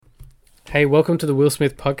Hey, welcome to the Will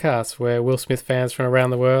Smith podcast, where Will Smith fans from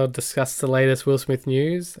around the world discuss the latest Will Smith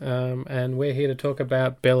news. And we're here to talk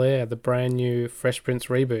about Bel Air, the brand new Fresh Prince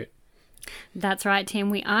reboot. That's right,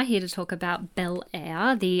 Tim. We are here to talk about Bel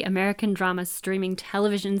Air, the American drama streaming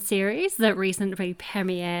television series that recently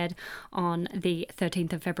premiered on the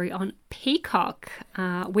 13th of February on Peacock.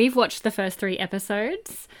 We've watched the first 3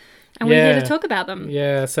 episodes, and we're here to talk about them.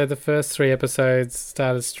 Yeah, so the first 3 episodes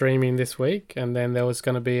started streaming this week, and then there was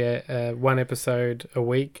going to be a 1 episode a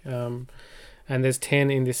week, and there's 10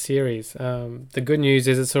 in this series. The good news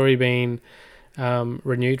is it's already been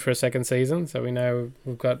renewed for a second season, so we know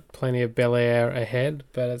we've got plenty of Bel Air ahead,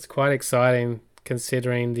 but it's quite exciting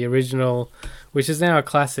considering the original, which is now a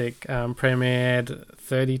classic, premiered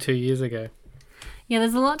 32 years ago. Yeah,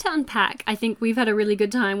 there's a lot to unpack. I think we've had a really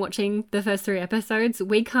good time watching the first 3 episodes.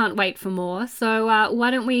 We can't wait for more, so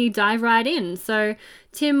why don't we dive right in? So,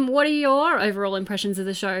 Tim, what are your overall impressions of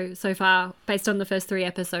the show so far based on the first 3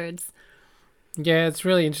 episodes? Yeah, it's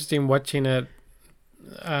really interesting watching it.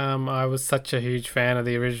 I was such a huge fan of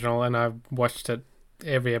the original, and I've watched it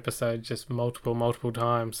every episode just multiple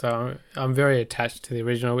times. So I'm very attached to the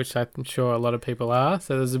original, which I'm sure a lot of people are.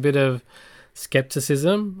 So there's a bit of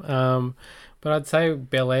skepticism. But I'd say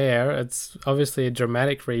Bel Air, it's obviously a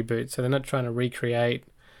dramatic reboot, so they're not trying to recreate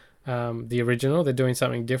the original. They're doing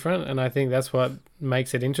something different, and I think that's what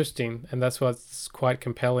makes it interesting, and that's what's quite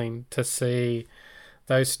compelling to see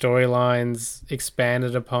those storylines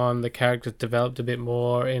expanded upon, the characters developed a bit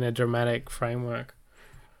more in a dramatic framework.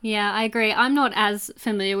 Yeah, I agree. I'm not as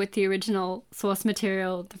familiar with the original source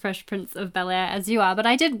material, The Fresh Prince of Bel Air, as you are, but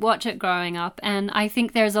I did watch it growing up, and I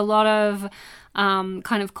think there's a lot of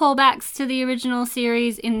kind of callbacks to the original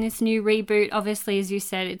series in this new reboot. Obviously, as you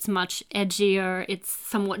said, it's much edgier, it's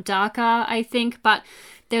somewhat darker, I think, but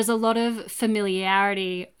there's a lot of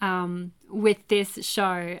familiarity with this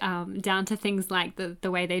show, down to things like the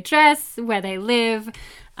way they dress, where they live.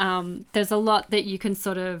 There's a lot that you can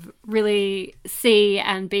sort of really see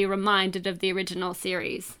and be reminded of the original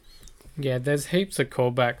series. Yeah, there's heaps of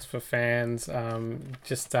callbacks for fans,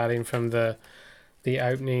 just starting from the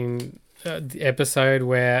opening episode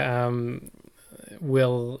where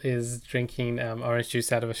Will is drinking orange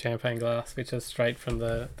juice out of a champagne glass, which is straight from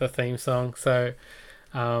the theme song. So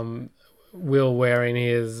Will wearing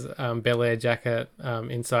his Bel Air jacket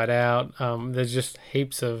inside out. There's just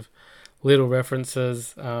heaps of little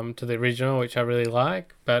references to the original, which I really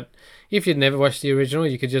like. But if you'd never watched the original,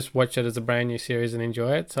 you could just watch it as a brand new series and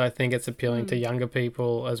enjoy it. So I think it's appealing to younger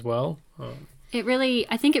people as well.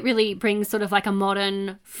 I think it really brings sort of like a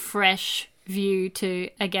modern, fresh view to,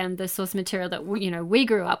 again, the source material that we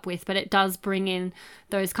grew up with, but it does bring in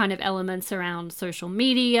those kind of elements around social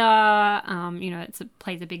media. It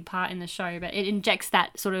plays a big part in the show, but it injects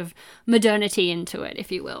that sort of modernity into it,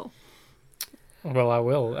 if you will. Well, I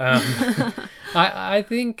will. I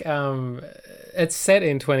think it's set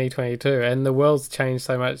in 2022, and the world's changed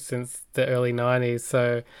so much since the early 90s,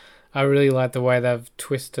 so I really like the way they've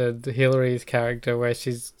twisted Hillary's character, where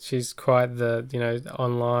she's quite the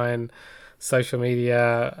online social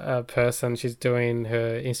media person. She's doing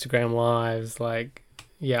her Instagram lives.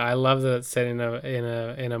 I love that it's set in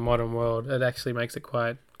a modern world. It actually makes it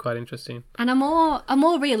quite interesting, and a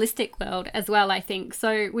more realistic world as well, I think.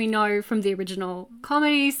 So we know from the original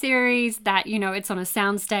comedy series that it's on a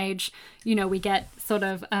soundstage. We get sort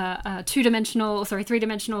of a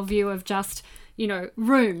 3-dimensional view of just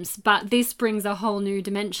rooms, but this brings a whole new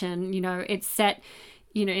dimension. It's set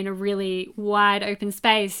in a really wide open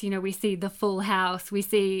space. We see the full house, we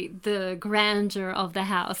see the grandeur of the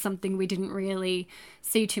house, something we didn't really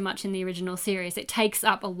see too much in the original series. It takes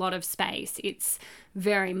up a lot of space. It's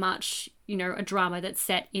very much a drama that's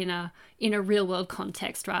set in a real world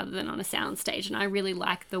context rather than on a soundstage, and I really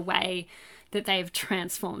like the way that they've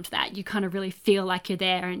transformed that. You kind of really feel like you're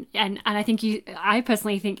there, and I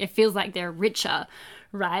personally think it feels like they're richer,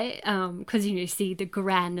 right? Because you see the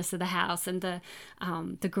grandness of the house and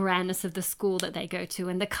the grandness of the school that they go to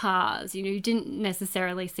and the cars. You didn't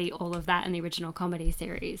necessarily see all of that in the original comedy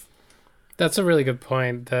series. That's a really good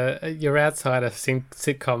point. You're outside a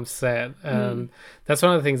sitcom set. That's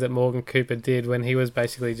one of the things that Morgan Cooper did when he was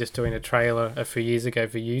basically just doing a trailer a few years ago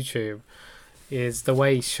for YouTube. Is the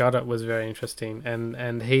way he shot it was very interesting,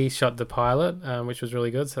 and he shot the pilot, which was really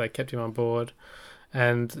good, so they kept him on board,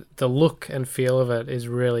 and the look and feel of it is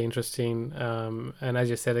really interesting, and as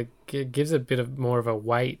you said, it gives a bit of more of a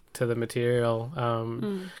weight to the material,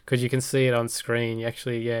 because you can see it on screen. You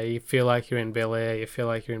actually, you feel like you're in Bel Air, you feel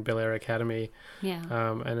like you're in Bel Air Academy,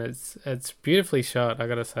 and it's beautifully shot, I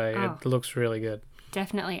gotta say. It looks really good.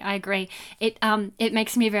 Definitely, I agree. It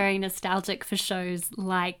makes me very nostalgic for shows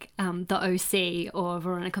like The OC or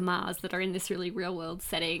Veronica Mars that are in this really real world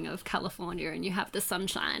setting of California, and you have the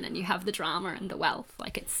sunshine and you have the drama and the wealth.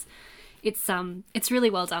 Like it's really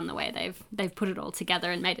well done the way they've put it all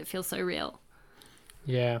together and made it feel so real.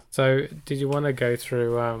 Yeah. So did you want to go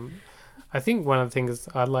through? I think one of the things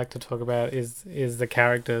I'd like to talk about is the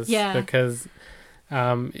characters. Yeah. Because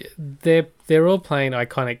they're all playing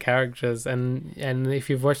iconic characters, and if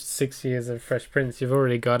you've watched 6 years of Fresh Prince, you've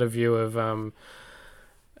already got a view of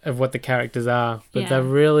what the characters are. But Yeah.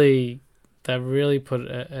 they've really put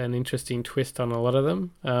an interesting twist on a lot of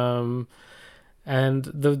them. And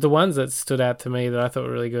the ones that stood out to me that I thought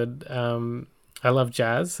were really good. I love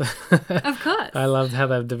Jazz. Of course. I loved how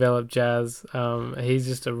they've developed Jazz. He's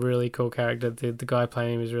just a really cool character. The guy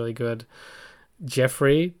playing him is really good.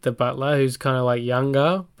 Jeffrey, the butler, who's kind of like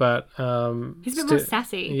younger, but he's a bit more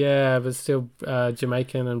sassy. Yeah, but still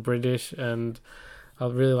Jamaican and British, and I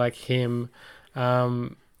really like him.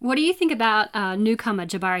 What do you think about newcomer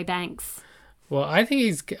Jabari Banks? Well, I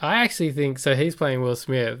actually think so. He's playing Will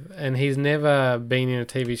Smith, and he's never been in a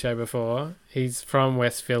TV show before. He's from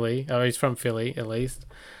West Philly, or he's from Philly at least.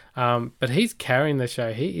 But he's carrying the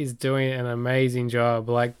show. He is doing an amazing job.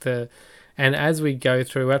 And as we go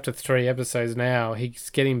through, after 3 episodes now, he's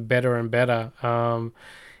getting better and better.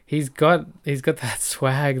 He's got that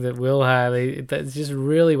swag that Will had. That's just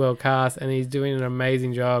really well cast, and he's doing an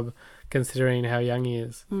amazing job considering how young he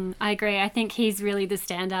is. I agree. I think he's really the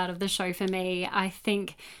standout of the show for me. I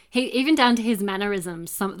think he, even down to his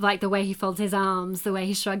mannerisms, like the way he folds his arms, the way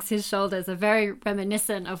he shrugs his shoulders, are very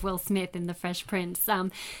reminiscent of Will Smith in The Fresh Prince.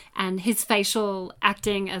 And his facial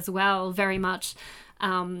acting as well, very much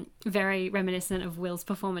very reminiscent of Will's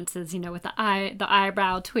performances, with the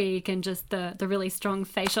eyebrow tweak and just the really strong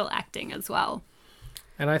facial acting as well.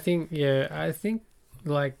 And I think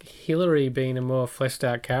like Hillary being a more fleshed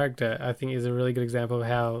out character, I think is a really good example of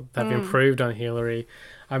how they've improved on Hillary.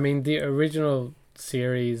 I mean, the original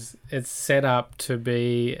series, it's set up to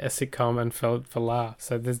be a sitcom and for laughs.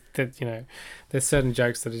 So there's certain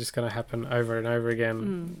jokes that are just going to happen over and over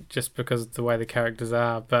again just because of the way the characters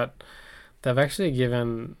are. But they've actually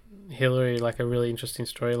given Hillary like a really interesting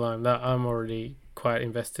storyline that I'm already quite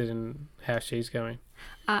invested in how she's going.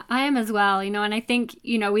 I am as well, and I think,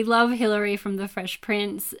 we love Hillary from The Fresh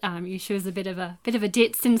Prince. She was a bit of a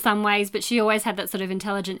ditz in some ways, but she always had that sort of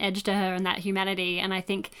intelligent edge to her and that humanity. And I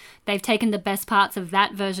think they've taken the best parts of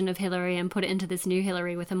that version of Hillary and put it into this new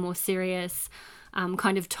Hillary with a more serious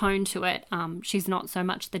kind of tone to it. She's not so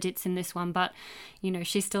much the ditz in this one, but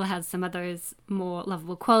she still has some of those more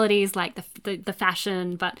lovable qualities like the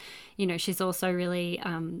fashion, but she's also really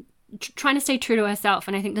trying to stay true to herself.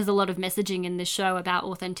 And I think there's a lot of messaging in this show about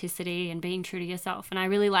authenticity and being true to yourself, and I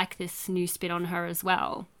really like this new spin on her as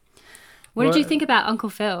well. What did you think about Uncle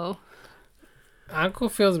Phil? Uncle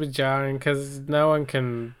Phil's a bit jarring because no one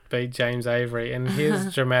can beat James Avery, and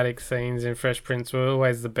his dramatic scenes in Fresh Prince were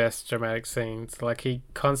always the best dramatic scenes. Like, he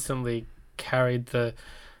constantly carried the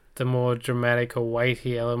more dramatic or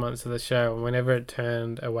weighty elements of the show, and whenever it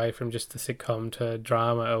turned away from just the sitcom to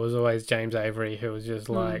drama, it was always James Avery who was just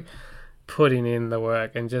like putting in the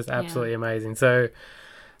work and just absolutely amazing. So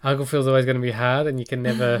Uncle Phil's always going to be hard, and you can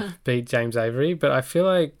never beat James Avery. But I feel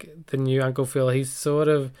like the new Uncle Phil, he's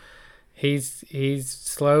slowly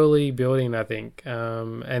building, I think,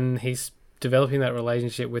 and he's developing that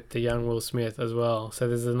relationship with the young Will Smith as well. So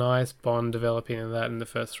there's a nice bond developing in that in the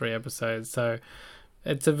first 3 episodes. So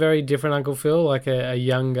it's a very different Uncle Phil, like a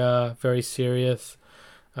younger, very serious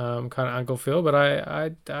kind of Uncle Phil. But I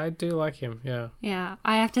do like him, yeah. Yeah,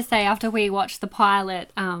 I have to say, after we watched the pilot,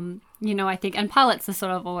 I think, and pilots are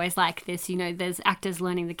sort of always like this, there's actors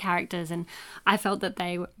learning the characters, and I felt that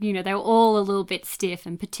they were all a little bit stiff,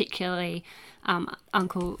 and particularly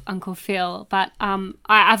Uncle Phil. But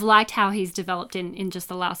I've liked how he's developed in just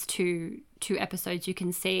the last two episodes. You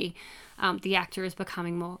can see the actor is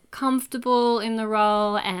becoming more comfortable in the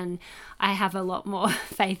role, and I have a lot more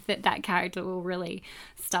faith that character will really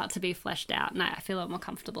start to be fleshed out, and I feel a lot more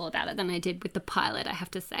comfortable about it than I did with the pilot, I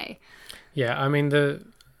have to say. Yeah, I mean, the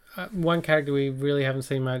one character we really haven't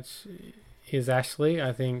seen much is Ashley.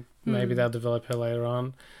 I think maybe they'll develop her later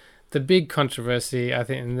on. The big controversy, I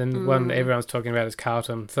think, and then one everyone's talking about is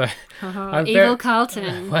Carlton. So evil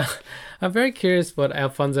Carlton. Well, I'm very curious what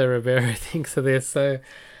Alfonso Ribeiro thinks of this. So,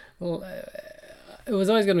 it was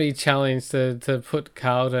always going to be a challenge to put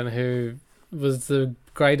Carlton, who was the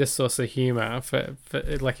greatest source of humour, for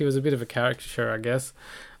like, he was a bit of a caricature, I guess,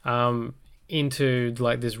 into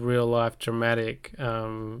like this real life dramatic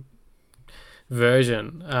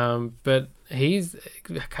version. But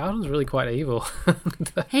Carlton's really quite evil.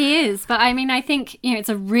 He is, but I mean, I think, it's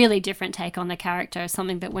a really different take on the character,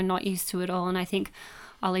 something that we're not used to at all. And I think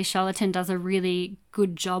Ollie Charlton does a really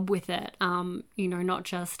good job with it. Not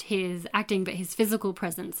just his acting, but his physical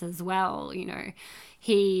presence as well.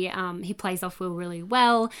 He plays off Will really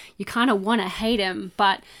well. You kind of want to hate him,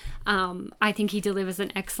 but I think he delivers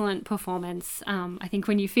an excellent performance. I think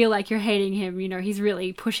when you feel like you're hating him, he's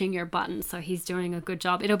really pushing your buttons, so he's doing a good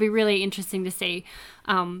job. It'll be really interesting to see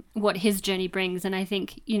what his journey brings. And I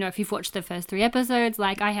think, if you've watched the first 3 episodes,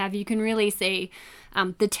 like I have, you can really see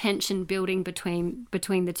the tension building between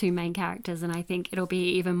the two main characters. And I think it'll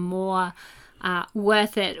be even more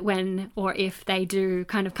worth it when or if they do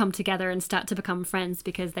kind of come together and start to become friends,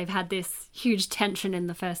 because they've had this huge tension in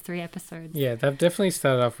the first 3 episodes. Yeah, they've definitely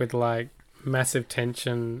started off with like massive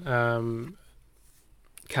tension.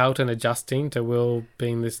 Carlton adjusting to Will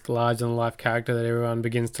being this large-than-life character that everyone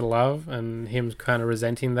begins to love, and him kind of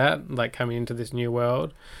resenting that, like coming into this new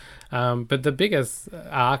world. But the biggest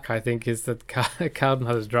arc, I think, is that Carlton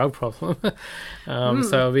has a drug problem. So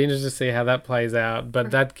it'll be interesting to see how that plays out.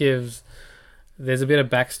 But there's a bit of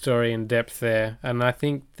backstory and depth there. And I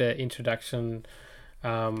think the introduction,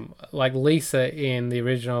 like Lisa in the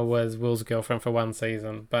original was Will's girlfriend for 1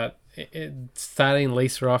 season. But starting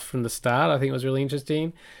Lisa off from the start, I think was really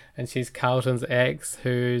interesting. And she's Carlton's ex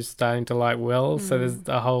who's starting to like Will. So there's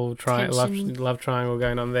a whole love triangle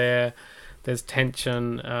going on there. There's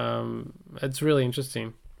tension. It's really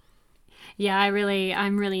interesting. Yeah, I'm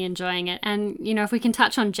really enjoying it. And, if we can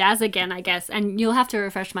touch on Jazz again, I guess, and you'll have to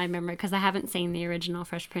refresh my memory because I haven't seen the original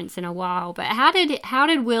Fresh Prince in a while, but how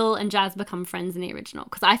did Will and Jazz become friends in the original?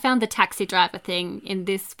 Because I found the taxi driver thing in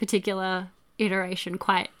this particular iteration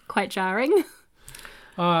quite jarring.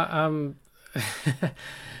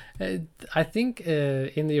 I think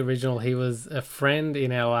in the original he was a friend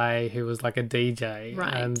in LA who was like a DJ,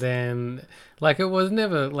 right? And then like it was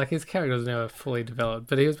never like his character was never fully developed,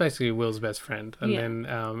 but he was basically Will's best friend. And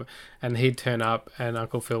then and he'd turn up and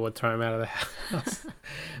Uncle Phil would throw him out of the house.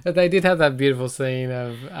 But they did have that beautiful scene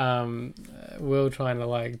of Will trying to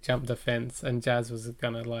like jump the fence and Jazz was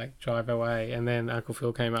gonna like drive away, and then Uncle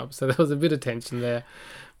Phil came up, so there was a bit of tension there.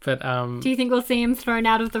 But do you think we'll see him thrown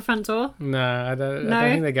out of the front door? No, I don't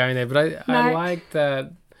think they're going there. But I like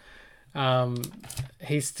that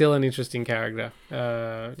he's still an interesting character.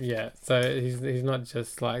 So he's not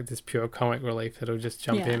just like this pure comic relief that'll just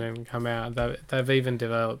jump in and come out. They've even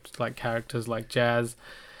developed like characters like Jazz,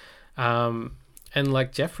 and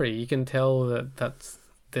like Jeffrey. You can tell that's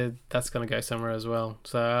going to go somewhere as well.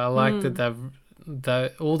 So I like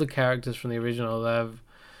that all the characters from the original they've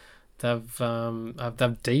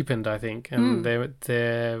deepened, I think, and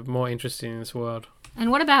they're more interesting in this world. And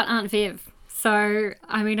what about Aunt Viv? So,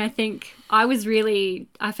 I mean, I think I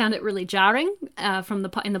found it really jarring in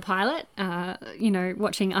the pilot.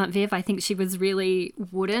 Watching Aunt Viv, I think she was really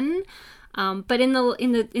wooden. But in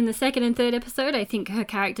the second and third episode, I think her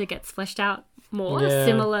character gets fleshed out more,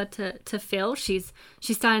 similar to Phil. She's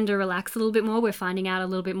starting to relax a little bit more. We're finding out a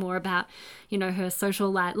little bit more about, her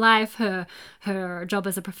social life, her job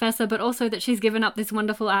as a professor, but also that she's given up this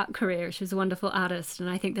wonderful art career. She's a wonderful artist. And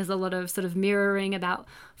I think there's a lot of sort of mirroring about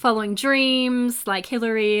following dreams like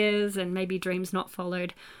Hillary is, and maybe dreams not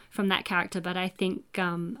followed from that character. But I think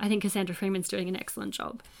Cassandra Freeman's doing an excellent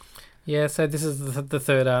job. Yeah, so this is the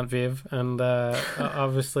third Aunt Viv, and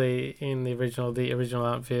obviously in the original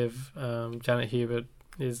Aunt Viv, Janet Hubert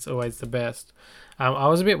is always the best. I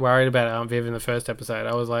was a bit worried about Aunt Viv in the first episode.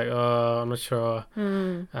 I was like, I'm not sure.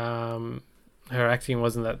 Her acting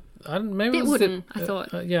wasn't that... maybe bit wooden, I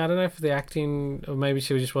thought. I don't know if the acting, or maybe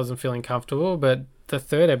she just wasn't feeling comfortable, but the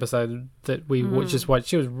third episode that we just watched,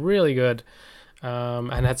 she was really good,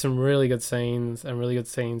 and had some really good scenes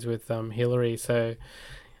with Hillary, so...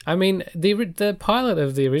 I mean, the pilot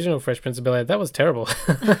of the original Fresh Prince of Bel-Air, that was terrible.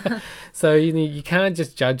 So you can't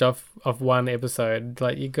just judge off one episode.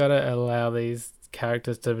 Like, you got to allow these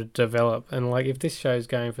characters to develop. And like, if this show's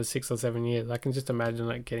going for 6 or 7 years, I can just imagine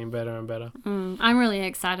it getting better and better. I'm really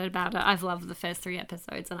excited about it. I've loved the first 3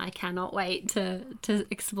 episodes, and I cannot wait to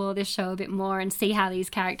explore this show a bit more and see how these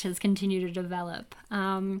characters continue to develop.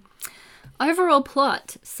 Overall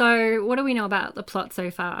plot. So what do we know about the plot so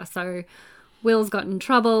far? So Will's got in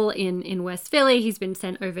trouble in West Philly. He's been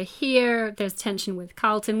sent over here. There's tension with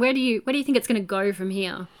Carlton. Where do you think it's going to go from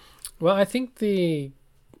here? Well, I think the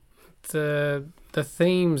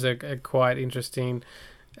themes are quite interesting.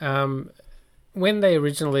 When they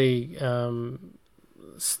originally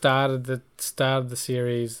started the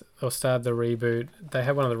series or started the reboot, they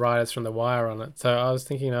had one of the writers from The Wire on it. So I was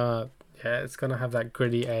thinking, it's going to have that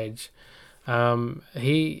gritty edge.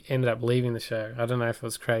 He ended up leaving the show. I don't know if it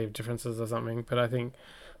was creative differences or something, but I think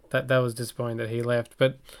that was disappointing that he left.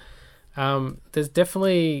 But there's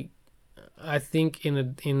definitely, I think,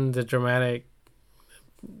 in the dramatic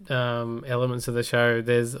elements of the show,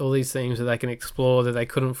 there's all these themes that they can explore that they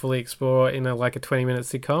couldn't fully explore in a 20-minute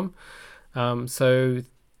sitcom. So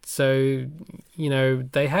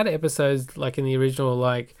they had episodes like in the original,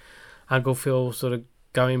 like Uncle Phil sort of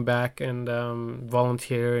going back and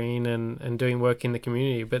volunteering and doing work in the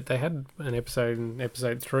community, but they had an episode in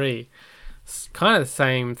episode 3, kind of the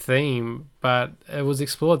same theme, but it was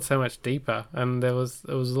explored so much deeper, and there was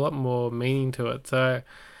a lot more meaning to it. So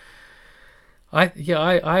I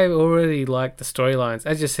already like the storylines,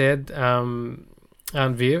 as you said.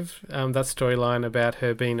 Aunt Viv, that storyline about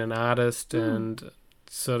her being an artist and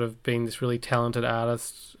sort of being this really talented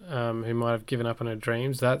artist who might have given up on her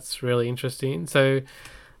dreams, that's really interesting. So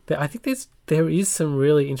I think there is some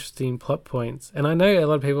really interesting plot points. And I know a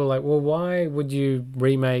lot of people are like, well, why would you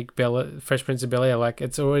remake Fresh Prince of Bel-Air? Like,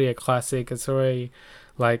 it's already a classic. It's already,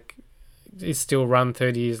 like, it's still run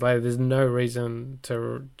 30 years later. There's no reason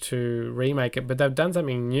to remake it. But they've done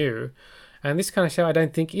something new. And this kind of show I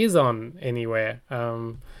don't think is on anywhere.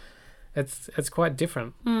 It's quite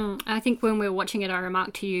different. I think when we're watching it, I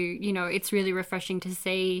remarked to you, it's really refreshing to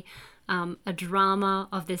see a drama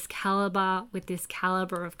of this caliber with this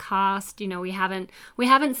caliber of cast. We haven't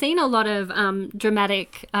seen a lot of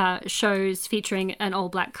dramatic shows featuring an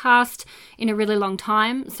all-black cast in a really long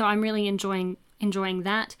time. So I'm really enjoying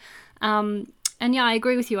that. And yeah, I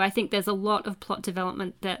agree with you. I think there's a lot of plot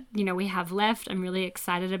development that, we have left. I'm really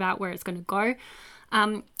excited about where it's going to go.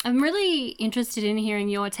 I'm really interested in hearing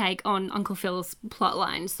your take on Uncle Phil's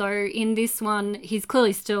plotline. So in this one, he's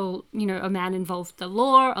clearly still, a man involved with the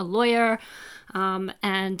law, a lawyer.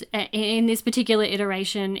 And in this particular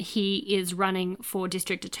iteration, he is running for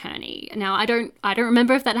district attorney. Now, I don't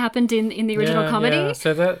remember if that happened in the original comedy. Yeah,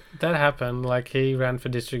 so that happened. Like, he ran for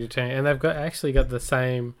district attorney, and they've actually got the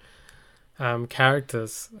same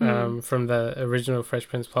characters from the original Fresh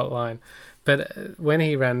Prince plotline. But when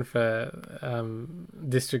he ran for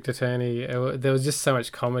district attorney, there was just so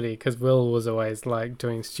much comedy because Will was always like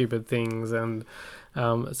doing stupid things, and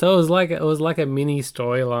so it was like a mini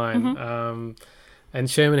storyline. And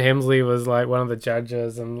Sherman Hemsley was like one of the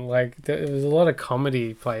judges, and like there was a lot of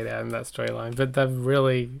comedy played out in that storyline. But they've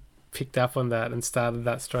really picked up on that and started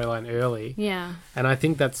that storyline early. Yeah, and I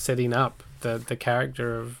think that's setting up the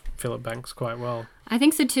character of Philip Banks quite well. I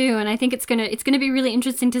think so too, and I think it's gonna be really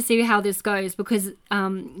interesting to see how this goes, because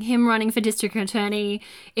him running for district attorney,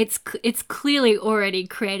 it's clearly already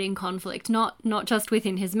creating conflict, not just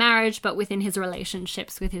within his marriage, but within his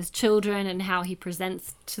relationships with his children and how he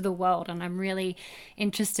presents to the world. And I'm really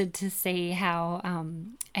interested to see how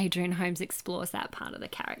Adrian Holmes explores that part of the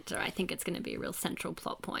character. I think it's going to be a real central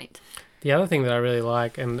plot point. The other thing that I really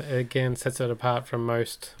like, and again sets it apart from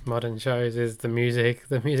most modern shows, is the music.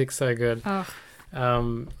 The music's so good. Oh.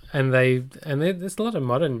 And there's a lot of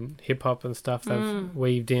modern hip hop and stuff they've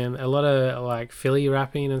weaved in, a lot of like Philly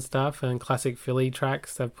rapping and stuff, and classic Philly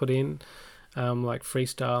tracks they've put in, like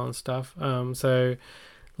freestyle and stuff. So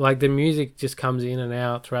like the music just comes in and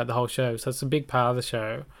out throughout the whole show, so it's a big part of the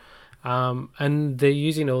show. And they're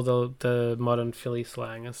using all the modern Philly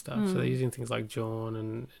slang and stuff. So they're using things like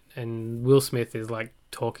John, and Will Smith is like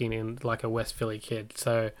talking in like a West Philly kid.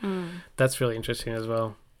 So that's really interesting as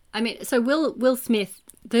well. I mean, so Will Smith,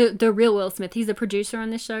 the real Will Smith, he's a producer on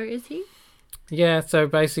this show, is he? Yeah, so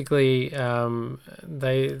basically they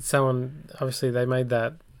made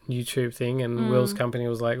that YouTube thing, and Will's company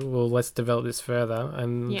was like, well, let's develop this further.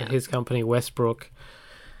 And his company, Westbrook,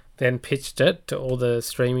 then pitched it to all the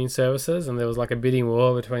streaming services, and there was like a bidding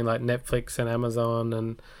war between like Netflix and Amazon,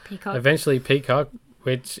 and Peacock. Eventually Peacock,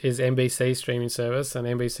 which is NBC's streaming service, and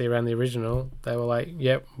NBC ran the original, they were like,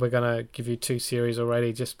 yep, we're going to give you 2 series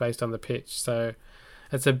already just based on the pitch. So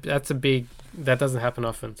that doesn't happen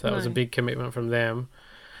often. So that was a big commitment from them.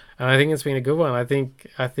 And I think it's been a good one. I think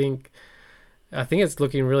it's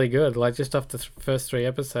looking really good. Like, just off the first 3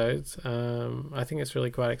 episodes, I think it's really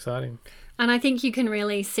quite exciting. And I think you can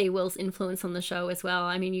really see Will's influence on the show as well.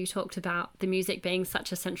 I mean, you talked about the music being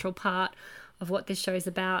such a central part of what this show is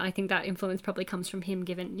about. I think that influence probably comes from him,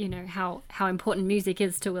 given, how important music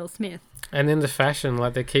is to Will Smith. And in the fashion,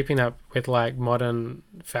 like, they're keeping up with like modern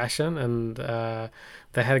fashion, and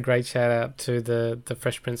they had a great shout out to the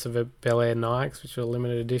Fresh Prince of Bel-Air Nikes, which were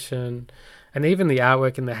limited edition, and even the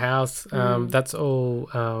artwork in the house. That's all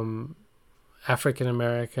African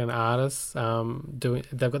American artists doing.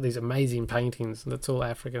 They've got these amazing paintings. That's all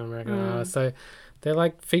African American artists. So they're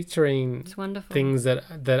like featuring things that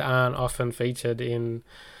aren't often featured in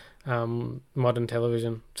modern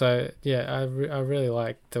television. So yeah, I really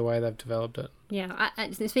like the way they've developed it. Yeah,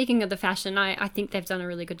 speaking of the fashion, I think they've done a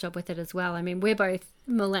really good job with it as well. I mean, we're both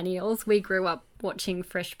millennials. We grew up watching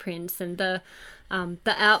Fresh Prince, and the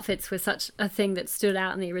outfits were such a thing that stood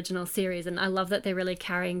out in the original series, and I love that they're really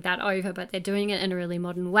carrying that over, but they're doing it in a really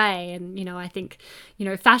modern way. And I think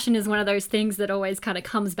fashion is one of those things that always kind of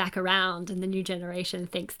comes back around, and the new generation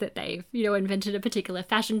thinks that they've invented a particular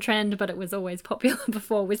fashion trend, but it was always popular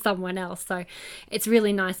before with someone else. So it's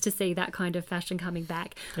really nice to see that kind of fashion coming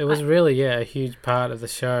back. It was really a huge part of the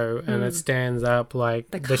show, and it stands up like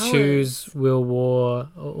the shoes Will wore,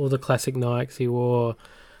 all the classic Nikes he wore.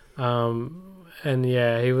 And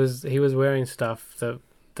yeah, he was wearing stuff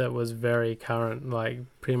that was very current, like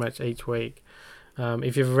pretty much each week.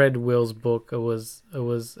 If you've read Will's book, it was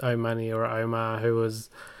Omani or Omar who was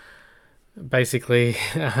basically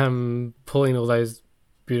pulling all those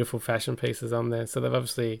beautiful fashion pieces on there. So they've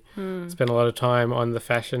obviously spent a lot of time on the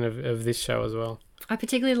fashion of this show as well. I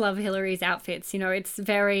particularly love Hillary's outfits.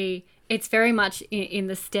 It's very much in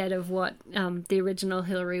the stead of what the original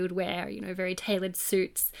Hillary would wear. Very tailored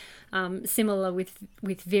suits. Similar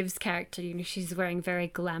with Viv's character. She's wearing very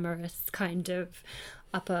glamorous kind of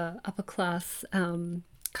upper class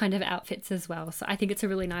kind of outfits as well. So I think it's a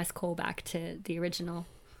really nice callback to the original.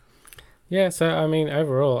 Yeah. So I mean,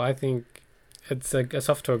 overall, I think it's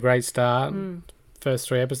off to a great start. First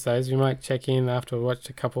 3 episodes. We might check in after we watched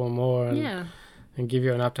a couple more. And give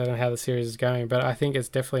you an update on how the series is going. But I think it's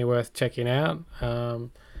definitely worth checking out.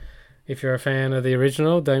 If you're a fan of the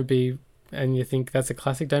original, and you think that's a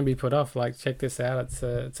classic, don't be put off. Like, check this out.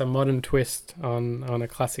 It's a modern twist on a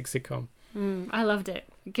classic sitcom. I loved it.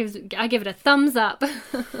 I give it a thumbs up.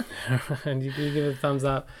 And you give it a thumbs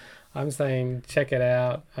up. I'm saying check it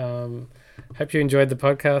out. Hope you enjoyed the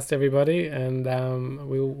podcast, everybody. And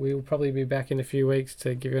we'll probably be back in a few weeks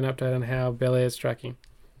to give you an update on how Bel Air's tracking.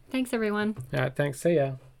 Thanks, everyone. All right, thanks. See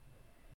ya.